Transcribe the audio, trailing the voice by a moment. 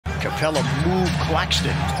Capella moved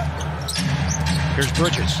Claxton. Here's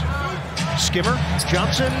Bridges. Skimmer,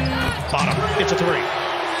 Johnson, bottom. It's a three.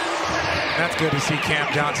 That's good to see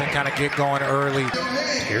Cam Johnson kind of get going early.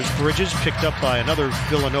 Here's Bridges, picked up by another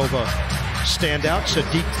Villanova standout,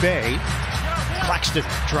 Sadiq Bey. Claxton,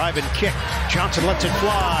 drive and kick. Johnson lets it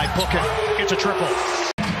fly, book it. It's a triple.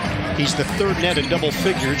 He's the third net in double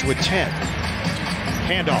figures with 10.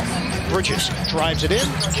 Handoff. Bridges drives it in,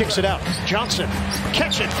 kicks it out. Johnson,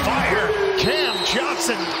 catch it, fire. Cam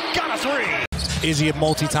Johnson got a three. Is he a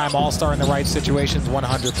multi-time All-Star in the right situations?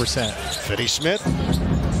 100%. Finney-Smith,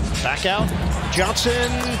 back out.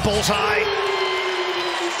 Johnson, bullseye.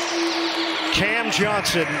 Cam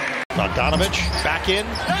Johnson. Bogdanovich back in.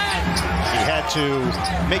 He had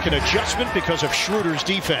to make an adjustment because of Schroeder's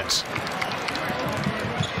defense.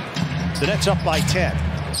 The Nets up by 10.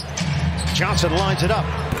 Johnson lines it up.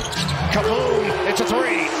 Kaboom! It's a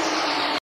three.